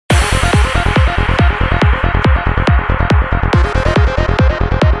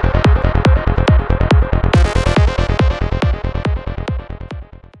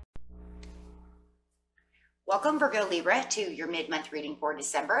Welcome, Virgo Libra, to your mid-month reading for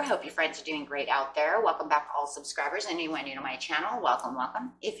December. Hope your friends are doing great out there. Welcome back, all subscribers. Anyone new to my channel, welcome,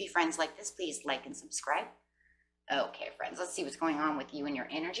 welcome. If you friends like this, please like and subscribe. Okay, friends, let's see what's going on with you and your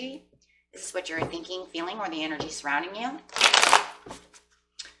energy. Is this what you're thinking, feeling, or the energy surrounding you?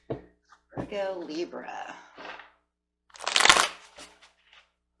 Virgo Libra.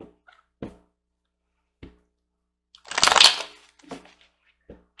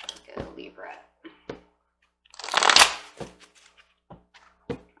 Virgo Libra.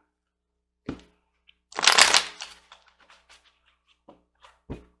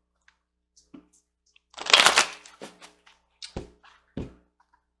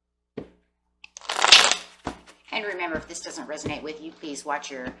 And remember, if this doesn't resonate with you, please watch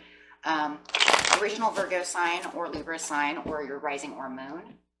your original Virgo sign or Libra sign or your rising or moon.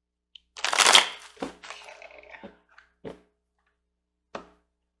 Okay.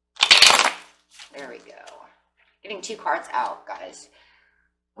 There we go. Getting two cards out, guys.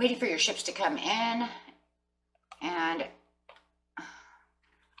 Waiting for your ships to come in,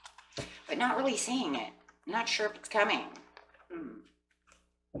 but not really seeing it. Not sure if it's coming.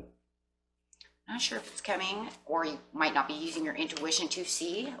 Not sure if it's coming, or you might not be using your intuition to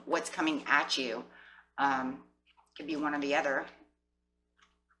see what's coming at you. Could be one or the other.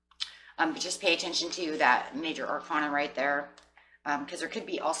 But just pay attention to that major arcana right there, because there could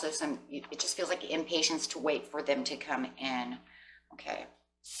be also some, it just feels like impatience to wait for them to come in. Okay.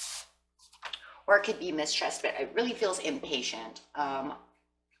 Or it could be mistrust, but it really feels impatient. The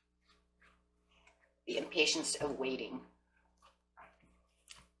impatience of waiting.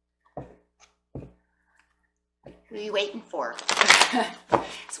 Who are you waiting for?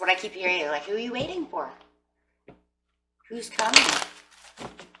 That's what I keep hearing. Like, who are you waiting for? Who's coming?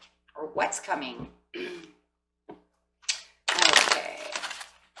 Or what's coming? Okay.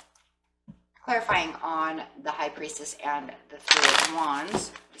 Clarifying on the High Priestess and the Three of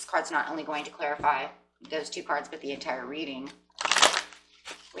Wands. This card's not only going to clarify those two cards, but the entire reading.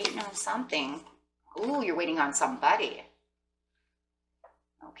 Waiting on something. Ooh, you're waiting on somebody.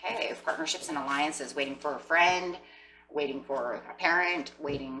 Okay, partnerships and alliances, waiting for a friend, waiting for a parent,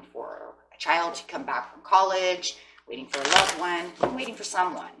 waiting for a child to come back from college, waiting for a loved one, waiting for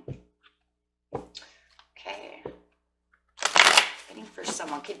someone. Okay. Waiting for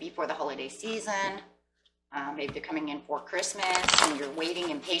someone, could be for the holiday season. Maybe they're coming in for Christmas and you're waiting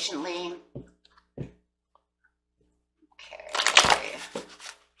impatiently. Okay.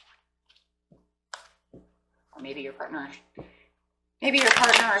 Or maybe your partner... Maybe your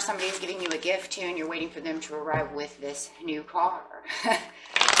partner or somebody's giving you a gift too, and you're waiting for them to arrive with this new car.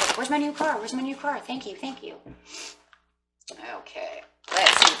 Like, where's my new car? Where's my new car? Thank you, thank you. Okay,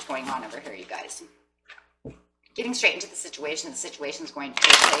 let's see what's going on over here, you guys. Getting straight into the situation. The situation is going to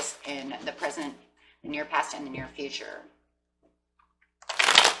take place in the present, the near past, and the near future.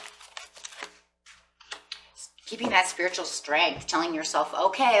 Keeping that spiritual strength, telling yourself,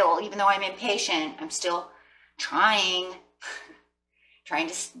 okay, well, even though I'm impatient, I'm still trying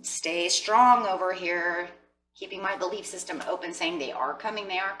to stay strong over here, keeping my belief system open, saying they are coming,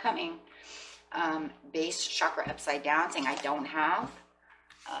 they are coming. Base chakra upside down, saying I don't have.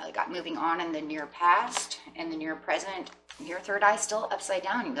 Got moving on in the near past and the near present. Your third eye still upside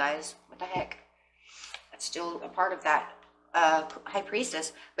down, you guys. What the heck? That's still a part of that High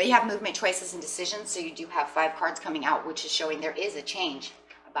Priestess. But you have movement, choices, and decisions, so you do have 5 cards coming out, which is showing there is a change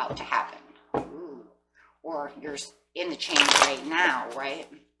about to happen. Ooh. Or you're in the change right now, right?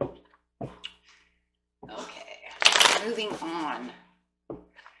 Okay, moving on.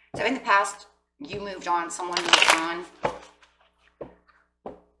 So in the past, you moved on, someone moved on.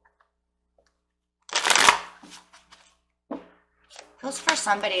 Feels for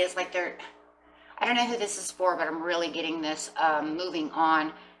somebody is like they're, I don't know who this is for, but I'm really getting this moving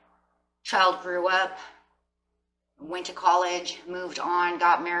on. Child grew up, went to college, moved on,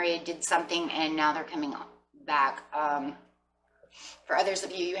 got married, did something, and now they're coming on. Back. For others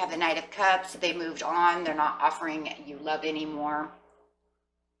of you, you have the Knight of Cups. They moved on. They're not offering you love anymore.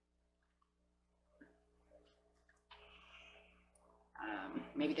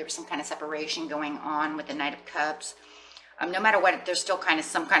 Maybe there was some kind of separation going on with the Knight of Cups. No matter what, there's still kind of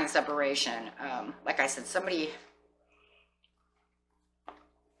some kind of separation. Like I said, somebody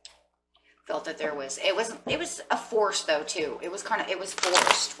felt that there was, it was a force though too. It was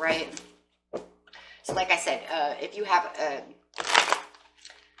forced, right? So like I said, if you have a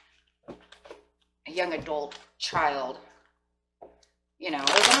young adult child, you know, it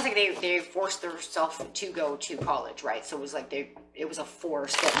was almost like they forced themselves to go to college, right? So it was like it was a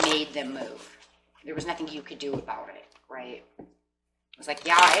force that made them move. There was nothing you could do about it, right? It was like,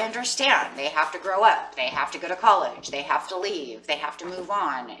 yeah, I understand. They have to grow up. They have to go to college. They have to leave. They have to move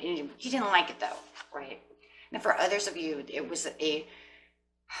on. He didn't like it though, right? And for others of you, it was a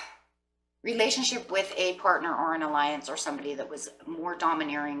relationship with a partner or an alliance or somebody that was a more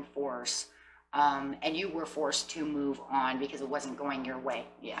domineering force. And you were forced to move on because it wasn't going your way.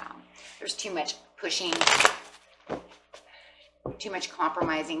 Yeah. There's too much pushing, too much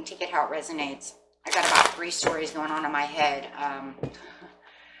compromising. Take it how it resonates. I got about 3 stories going on in my head.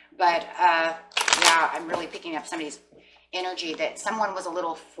 Yeah, I'm really picking up somebody's energy that someone was a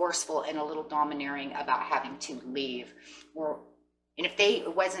little forceful and a little domineering about having to leave. And if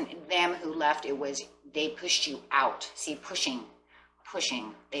it wasn't them who left, it was they pushed you out. See, pushing.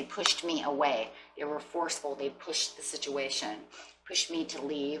 They pushed me away. They were forceful. They pushed the situation, pushed me to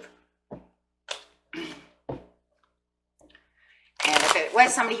leave. And if it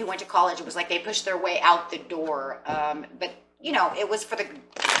was somebody who went to college, it was like they pushed their way out the door. But you know, it was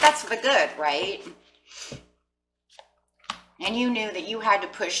that's for the good, right? And you knew that you had to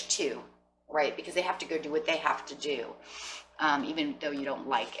push too, right? Because they have to go do what they have to do, even though you don't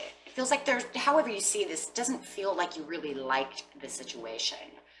like it. It feels like however you see this, doesn't feel like you really liked the situation.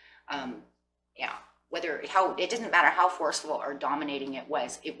 Yeah, it doesn't matter how forceful or dominating it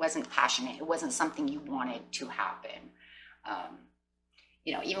wasn't passionate. It wasn't something you wanted to happen.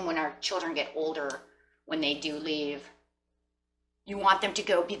 You know, even when our children get older, when they do leave, you want them to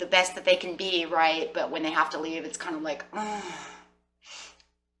go be the best that they can be, right? But when they have to leave, it's kind of like,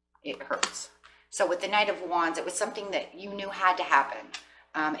 it hurts. So with the Knight of Wands, it was something that you knew had to happen.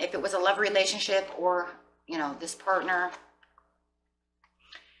 If it was a love relationship or, you know, this partner,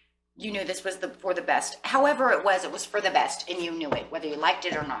 you knew this was for the best. However it was for the best, and you knew it, whether you liked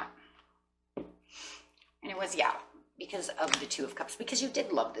it or not. And it was, yeah, because of the Two of Cups, because you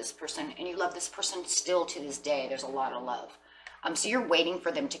did love this person, and you love this person still to this day. There's a lot of love. So you're waiting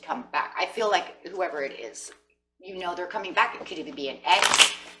for them to come back. I feel like whoever it is, you know they're coming back. It could even be an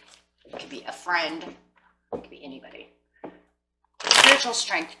ex, it could be a friend, it could be anybody. Spiritual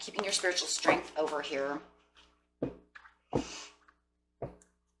strength, keeping your spiritual strength over here.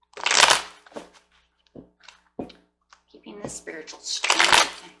 Keeping the spiritual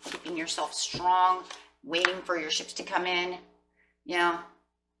strength, keeping yourself strong, waiting for your ships to come in, you know.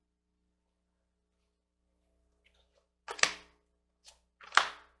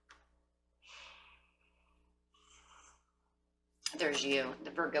 There's you,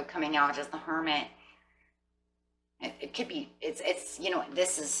 the Virgo coming out as the Hermit. It could be, it's you know,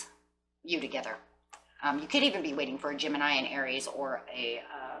 this is you together. You could even be waiting for a Gemini and Aries or a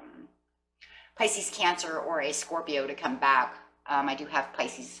Pisces, Cancer, or a Scorpio to come back. I do have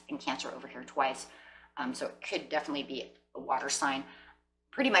Pisces and Cancer over here twice. So it could definitely be a water sign.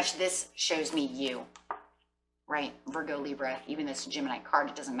 Pretty much this shows me you, right? Virgo, Libra, even this Gemini card,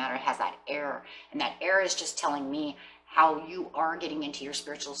 it doesn't matter. It has that air. And that air is just telling me how you are getting into your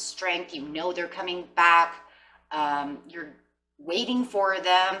spiritual strength. You know they're coming back. You're waiting for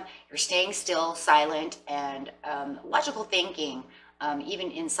them. You're staying still, silent, and logical thinking,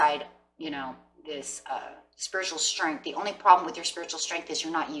 even inside, you know, this spiritual strength. The only problem with your spiritual strength is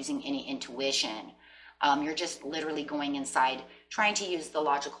you're not using any intuition. You're just literally going inside, trying to use the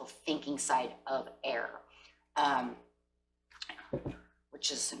logical thinking side of air, which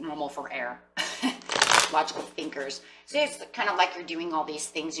is normal for air. Logical thinkers. So it's kind of like you're doing all these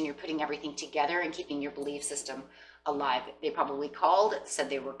things and you're putting everything together and keeping your belief system alive. They probably called, said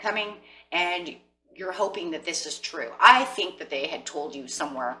they were coming, and you're hoping that this is true. I think that they had told you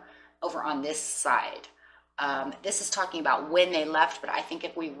somewhere over on this side. This is talking about when they left, but I think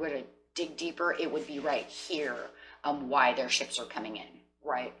if we were to dig deeper, it would be right here, why their ships are coming in,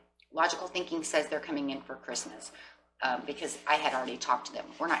 right? Logical thinking says they're coming in for Christmas. Because I had already talked to them.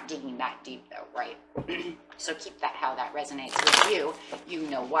 We're not digging that deep though, right? So keep that how that resonates with you. You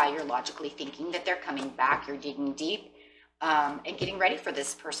know why you're logically thinking that they're coming back. You're digging deep and getting ready for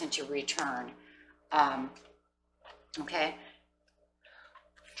this person to return. Okay?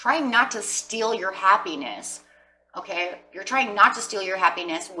 Trying not to steal your happiness. Okay? You're trying not to steal your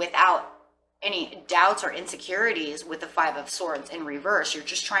happiness without any doubts or insecurities with the Five of Swords in reverse. You're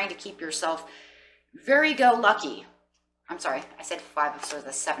just trying to keep yourself very go-lucky. I'm sorry, I said Five of Swords,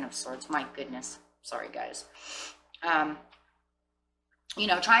 the Seven of Swords. My goodness. Sorry, guys. You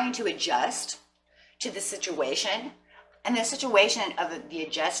know, trying to adjust to the situation. And the situation of the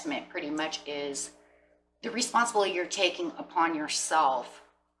adjustment pretty much is the responsibility you're taking upon yourself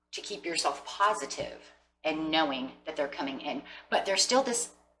to keep yourself positive and knowing that they're coming in. But there's still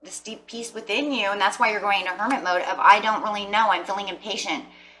this deep peace within you, and that's why you're going into hermit mode of, I don't really know, I'm feeling impatient.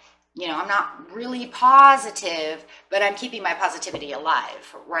 You know, I'm not really positive, but I'm keeping my positivity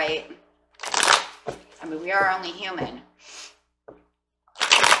alive, right? I mean, we are only human.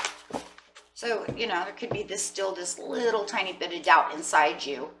 So, you know, there could be this little tiny bit of doubt inside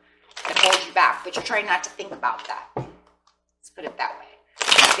you that holds you back, but you're trying not to think about that. Let's put it that way.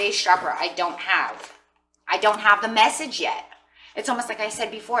 Base chakra, I don't have the message yet. It's almost like I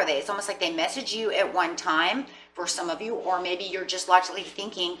said before, it's almost like they message you at one time for some of you, or maybe you're just logically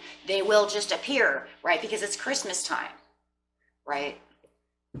thinking they will just appear, right? Because it's Christmas time, right?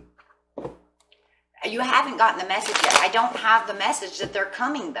 You haven't gotten the message yet. I don't have the message that they're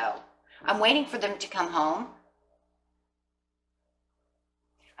coming, though. I'm waiting for them to come home.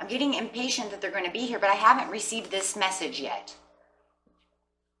 I'm getting impatient that they're going to be here, but I haven't received this message yet.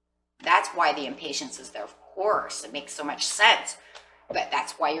 That's why the impatience is there. Of course, it makes so much sense. But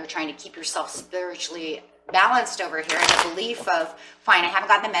that's why you're trying to keep yourself spiritually balanced over here in the belief of, fine, I haven't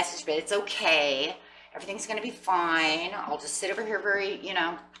gotten the message, but it's okay. Everything's going to be fine. I'll just sit over here very, you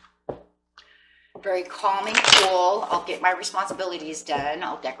know, very calm and cool. I'll get my responsibilities done.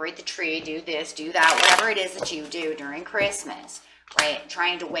 I'll decorate the tree, do this, do that, whatever it is that you do during Christmas, right?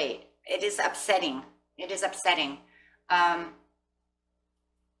 Trying to wait. It is upsetting. It is upsetting.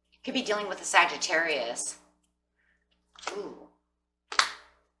 Could be dealing with a Sagittarius. Ooh.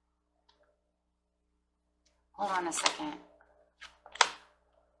 Hold on a second.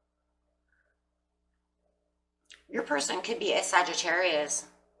 Your person could be a Sagittarius.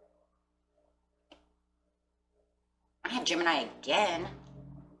 I have Gemini again.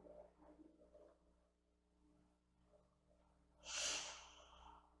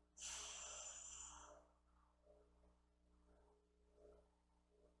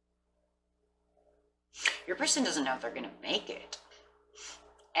 Your person doesn't know if they're going to make it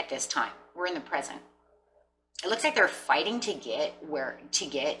at this time. We're in the present. It looks like they're fighting to get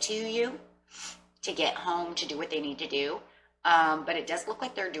to you, to get home, to do what they need to do. But it does look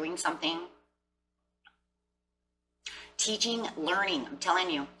like they're doing something. Teaching, learning. I'm telling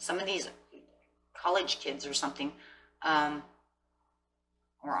you, some of these college kids or something, or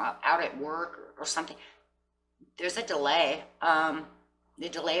out at work or something, there's a delay. The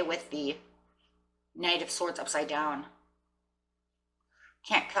delay with the Knight of Swords upside down.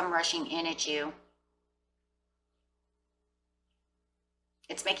 Can't come rushing in at you.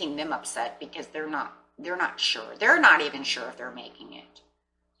 It's making them upset because they're not sure. They're not even sure if they're making it.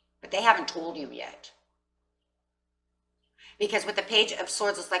 But they haven't told you yet. Because with the Page of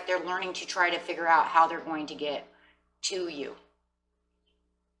Swords, it's like they're learning to try to figure out how they're going to get to you.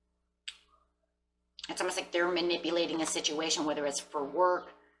 It's almost like they're manipulating a situation, whether it's for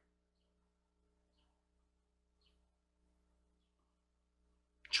work,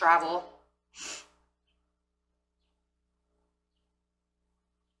 travel.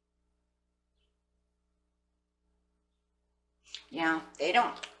 Yeah,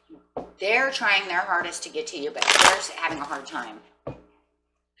 they're trying their hardest to get to you, but they're having a hard time.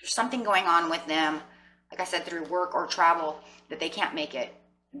 There's something going on with them, like I said, through work or travel, that they can't make it.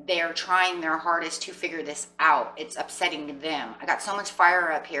 They're trying their hardest to figure this out. It's upsetting them. I got so much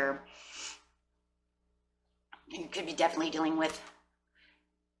fire up here. You could be definitely dealing with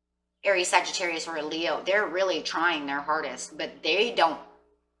Aries, Sagittarius, or a Leo. They're really trying their hardest, but they don't,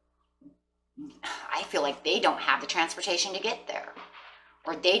 I feel like they don't have the transportation to get there,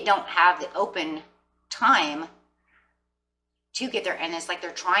 or they don't have the open time to get there. And it's like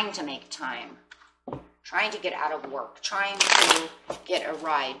they're trying to make time, trying to get out of work, trying to get a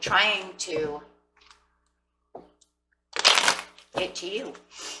ride, trying to get to you.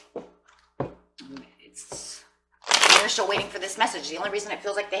 They're still waiting for this message. The only reason it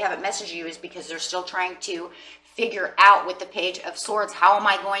feels like they haven't messaged you is because they're still trying to figure out with the Page of Swords, how am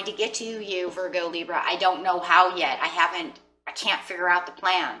I going to get to you, Virgo, Libra? I don't know how yet. I can't figure out the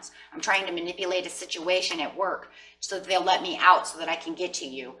plans. I'm trying to manipulate a situation at work so that they'll let me out so that I can get to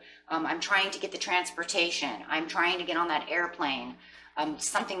you. I'm trying to get the transportation. I'm trying to get on that airplane.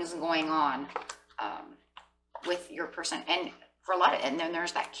 Something is going on with your person. And for a lot of, and then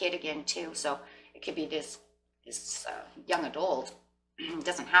there's that kid again too. So it could be this young adult. It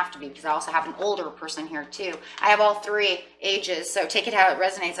doesn't have to be, because I also have an older person here too. I have all three ages, so take it how it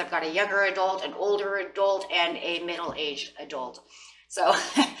resonates. I've got a younger adult, an older adult, and a middle-aged adult. So,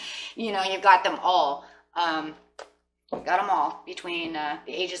 you know, you've got them all. Got them all between the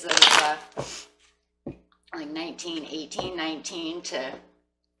ages of like 19, 18, 19 to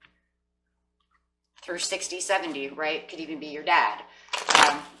through 60, 70, right? Could even be your dad.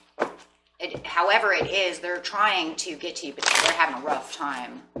 However it is, they're trying to get to you, but they're having a rough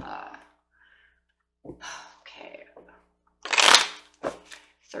time. Okay.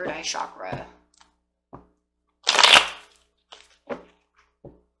 Third eye chakra.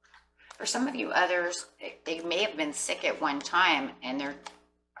 For some of you others, they may have been sick at one time and they're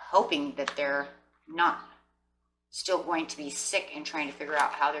hoping that they're not still going to be sick and trying to figure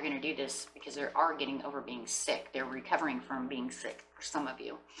out how they're going to do this, because they are getting over being sick. They're recovering from being sick for some of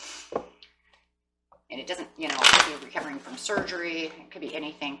you. And it doesn't, you know, it could be recovering from surgery. It could be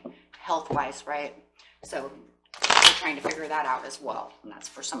anything health-wise, right? So they're trying to figure that out as well. And that's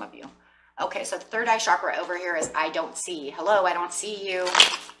for some of you. Okay, so the third eye chakra over here is I don't see. Hello, I don't see you.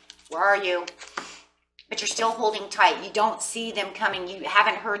 Where are you? But you're still holding tight. You don't see them coming. You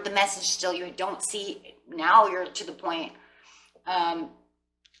haven't heard the message still. You don't see. Now you're to the point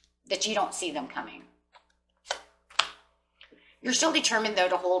that you don't see them coming. You're still determined, though,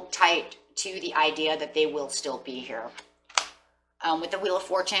 to hold tight to the idea that they will still be here. With the Wheel of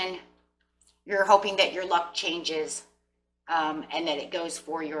Fortune, you're hoping that your luck changes and that it goes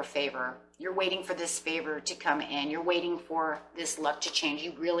for your favor. You're waiting for this favor to come in. You're waiting for this luck to change.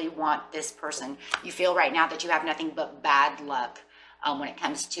 You really want this person. You feel right now that you have nothing but bad luck when it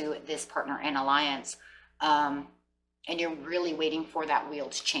comes to this partner and alliance. And you're really waiting for that wheel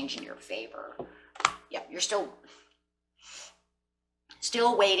to change in your favor. Yeah, you're still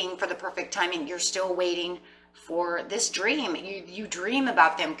waiting for the perfect timing. You're still waiting for this dream. You dream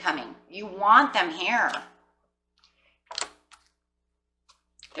about them coming. You want them here.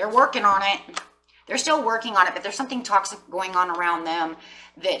 They're working on it. They're still working on it, but there's something toxic going on around them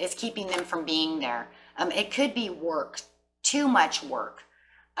that is keeping them from being there. It could be work, too much work,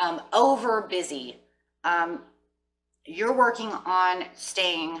 over busy. You're working on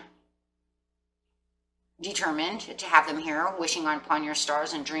staying determined to have them here, wishing upon your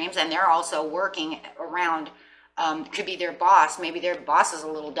stars and dreams, and they're also working around, could be their boss. Maybe their boss is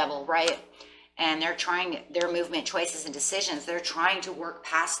a little devil, right? And they're trying their movement, choices, and decisions. They're trying to work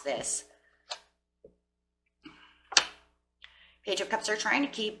past this. Page of Cups are trying to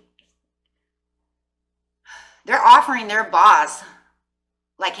keep, they're offering their boss,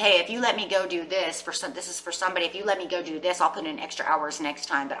 like, hey, if you let me go do this, this is for somebody, if you let me go do this, I'll put in extra hours next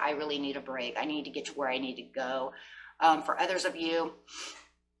time, but I really need a break. I need to get to where I need to go. For others of you,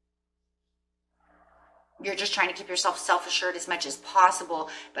 you're just trying to keep yourself self-assured as much as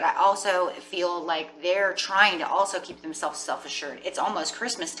possible, but I also feel like they're trying to also keep themselves self-assured. It's almost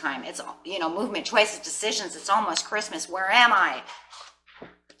Christmas time. It's, you know, movement, choices, decisions. It's almost Christmas. Where am I?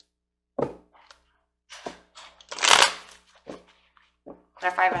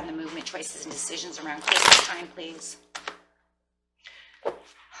 Clarify around the movement, choices, and decisions around Christmas time, please.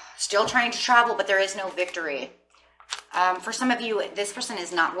 Still trying to travel, but there is no victory. For some of you, this person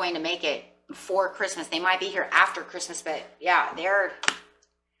is not going to make it for Christmas. They might be here after Christmas, but yeah, they're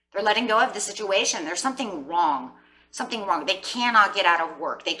letting go of the situation. There's something wrong. Something wrong. They cannot get out of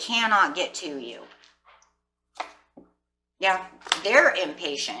work. They cannot get to you. Yeah, they're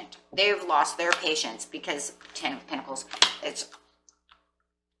impatient. They've lost their patience because Ten of Pentacles. It's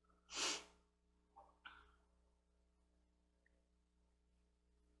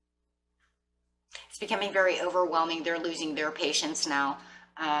becoming very overwhelming. They're losing their patience now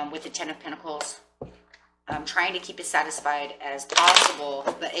with the Ten of Pentacles. I'm trying to keep as satisfied as possible,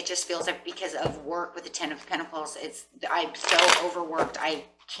 but it just feels like because of work with the Ten of Pentacles, I'm so overworked, I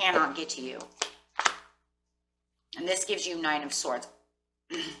cannot get to you. And this gives you Nine of Swords.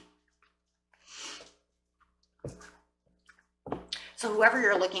 So whoever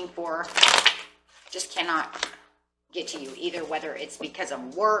you're looking for just cannot get to you, either whether it's because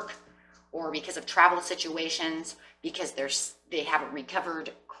of work or because of travel situations, because they haven't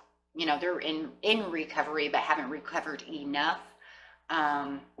recovered, you know, they're in recovery but haven't recovered enough.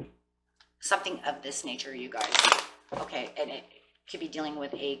 Something of this nature, you guys. Okay, and it could be dealing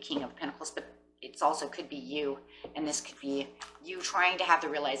with a King of Pentacles, but it's also could be you, and this could be you trying to have the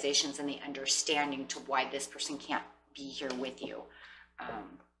realizations and the understanding to why this person can't be here with you.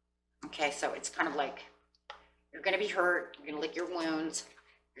 Okay, so it's kind of like you're going to be hurt, you're going to lick your wounds,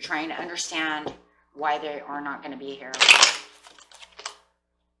 you're trying to understand why they are not going to be here.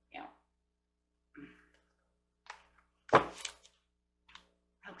 Yeah.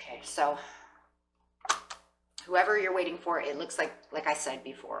 Okay, so whoever you're waiting for, it looks like I said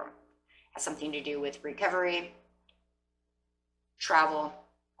before, has something to do with recovery, travel,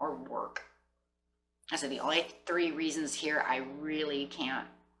 or work. So the only three reasons here I really can't,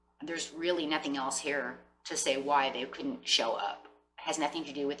 there's really nothing else here to say why they couldn't show up. It has nothing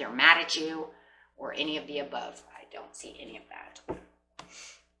to do with they're mad at you or any of the above. I don't see any of that.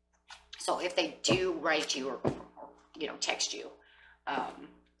 So if they do write you or you know, text you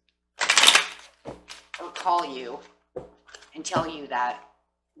or call you and tell you that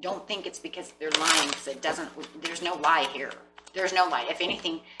don't think it's because they're lying, because it doesn't, there's no lie here. There's no lie. If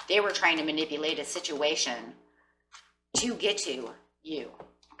anything, they were trying to manipulate a situation to get to you,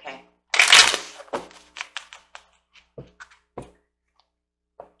 okay?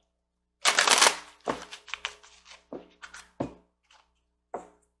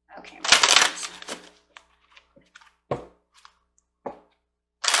 Okay, my friends.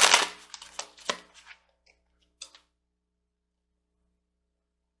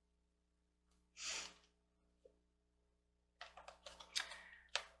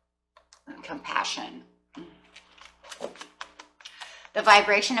 Compassion. The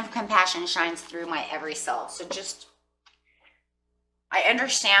vibration of compassion shines through my every cell. So just, I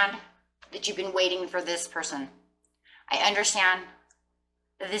understand that you've been waiting for this person. I understand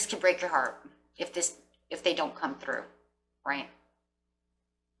that this could break your heart if they don't come through, right?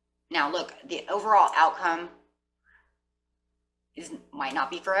 Now look, the overall outcome might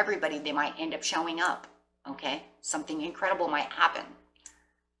not be for everybody. They might end up showing up, okay? Something incredible might happen.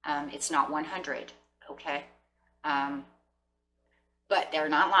 It's not 100, okay? But they're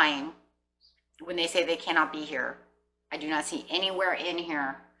not lying when they say they cannot be here. I do not see anywhere in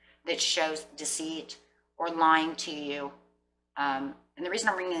here that shows deceit or lying to you. And the reason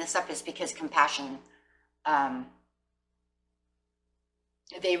I'm bringing this up is because compassion,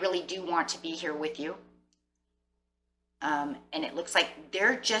 they really do want to be here with you. And it looks like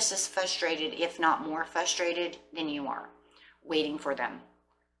they're just as frustrated, if not more frustrated than you are, waiting for them.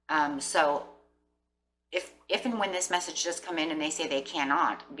 So if and when this message does come in and they say they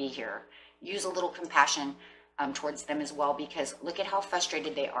cannot be here, use a little compassion towards them as well, because look at how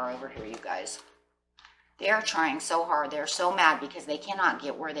frustrated they are over here, you guys. They are trying so hard. They're so mad because they cannot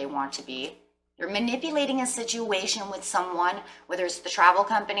get where they want to be. They're manipulating a situation with someone, whether it's the travel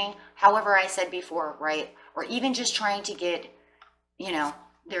company, however I said before, right? Or even just trying to get, you know,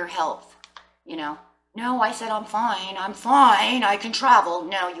 their health, you know. No, I said, I'm fine, I can travel.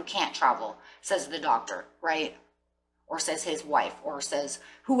 No, you can't travel, says the doctor, right? Or says his wife, or says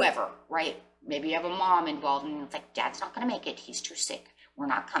whoever, right? Maybe you have a mom involved and it's like, Dad's not going to make it. He's too sick. We're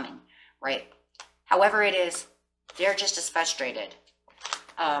not coming, right? However it is, they're just as frustrated.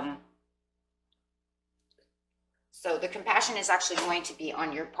 So the compassion is actually going to be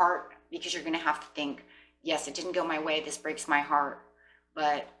on your part, because you're going to have to think, yes, it didn't go my way. This breaks my heart,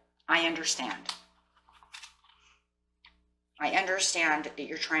 but I understand. I understand that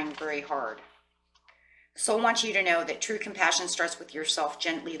you're trying very hard. So I want you to know that true compassion starts with yourself,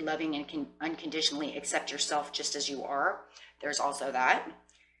 gently loving and unconditionally accept yourself just as you are. There's also that,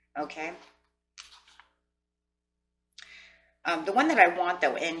 okay? The one that I want,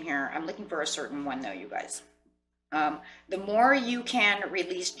 though, in here, I'm looking for a certain one, though, you guys. The more you can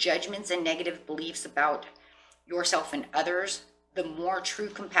release judgments and negative beliefs about yourself and others, the more true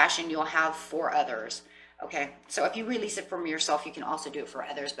compassion you'll have for others. Okay, so if you release it from yourself, you can also do it for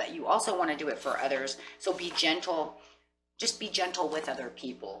others, but you also want to do it for others. So be gentle, just be gentle with other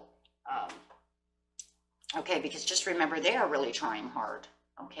people. Okay, because just remember, they are really trying hard.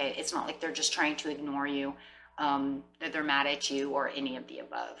 Okay, it's not like they're just trying to ignore you, that they're mad at you or any of the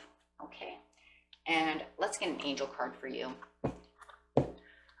above. Okay, and let's get an angel card for you.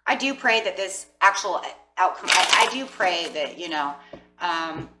 I do pray that this actual outcome, I do pray that, you know,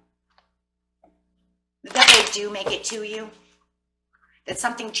 that they do make it to you, that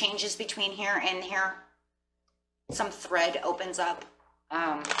something changes between here and here, some thread opens up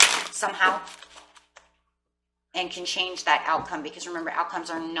somehow and can change that outcome, because remember, outcomes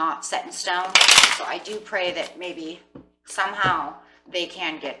are not set in stone. So I do pray that maybe somehow they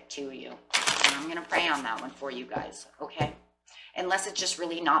can get to you, and I'm going to pray on that one for you guys, okay? Unless it's just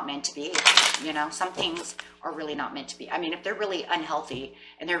really not meant to be, you know, some things are really not meant to be. I mean, if they're really unhealthy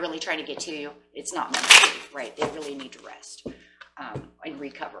and they're really trying to get to you, it's not meant to be, right? They really need to rest and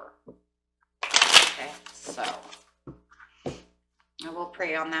recover. Okay, so I will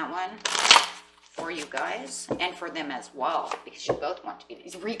pray on that one for you guys and for them as well, because you both want to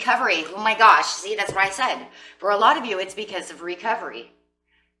be recovery. Oh my gosh, see, that's what I said. For a lot of you, it's because of recovery.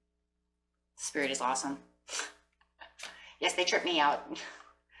 Spirit is awesome. Yes, they trip me out.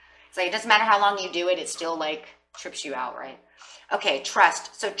 It's like, it doesn't matter how long you do it, it still like trips you out, right? Okay,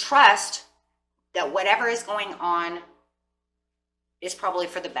 trust. So trust that whatever is going on is probably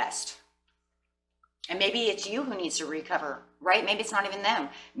for the best. And maybe it's you who needs to recover, right? Maybe it's not even them.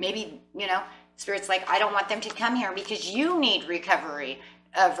 Maybe, you know, Spirit's like, I don't want them to come here because you need recovery,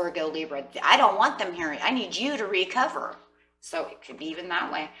 Virgo, Libra. I don't want them here. I need you to recover. So it could be even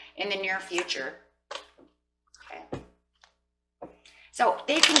that way in the near future. Okay. So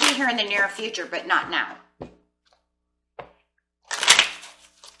they can be here in the near future, but not now.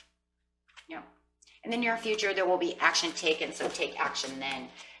 In the near future, there will be action taken, so take action then.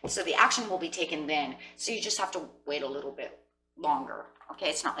 So the action will be taken then. So you just have to wait a little bit longer. Okay,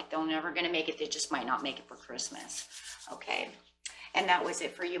 it's not like they're never going to make it. They just might not make it for Christmas. Okay, and that was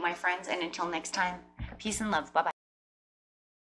it for you, my friends. And until next time, peace and love. Bye-bye.